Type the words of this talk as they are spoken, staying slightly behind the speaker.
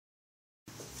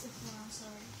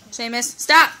Seamus,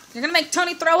 stop! You're gonna make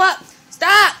Tony throw up!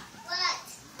 Stop! What?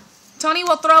 Tony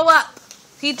will throw up.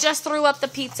 He just threw up the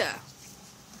pizza.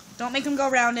 Don't make him go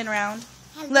round and round.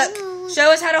 Look,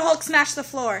 show us how to Hulk smash the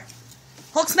floor.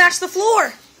 Hulk smash the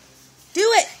floor! Do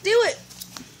it! Do it!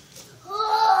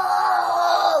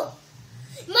 Oh!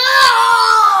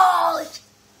 No!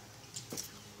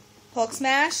 Hulk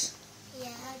smash?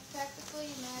 Yeah, practically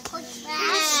imagine. Hulk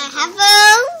smash.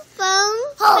 Boom, boom,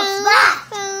 Hulk smash.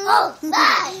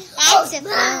 Hulk smash. That's a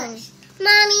boom.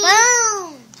 Mommy.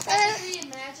 Boom. Practically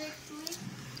imagine.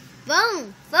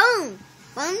 Boom, boom,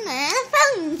 boom,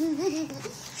 boom.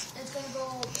 It's gonna go.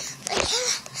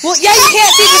 Well, yeah, you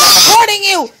can't see because I'm recording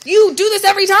you. You do this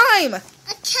every time.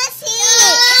 I can't see.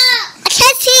 I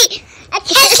can't see. I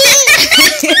can't see.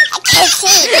 I can't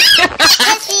see. I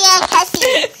can't see. I can't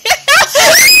see.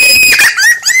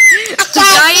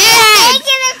 Diane!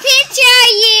 Taking a picture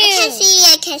of you. I can't see.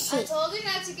 I can't see. I told you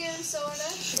not to give him soda.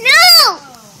 No.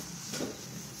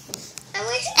 I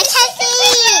can't see.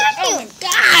 Oh my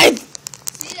God!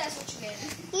 See, that's what you get.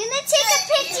 You're gonna take a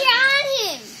picture on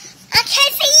him. I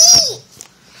can't see.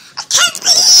 I can't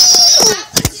see.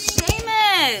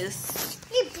 Seamus!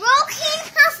 You broke him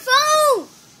her phone.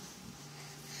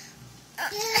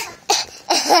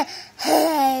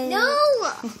 No.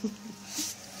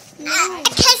 I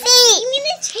can't see. I'm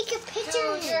gonna take a picture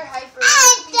of him. You're hyper. I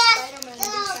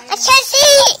can't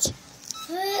see.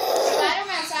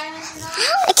 Spider-Man, Simon.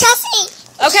 I can't see.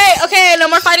 Okay, no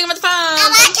more fighting with the phone. I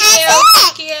can't see.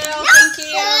 Thank you. Thank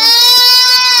you.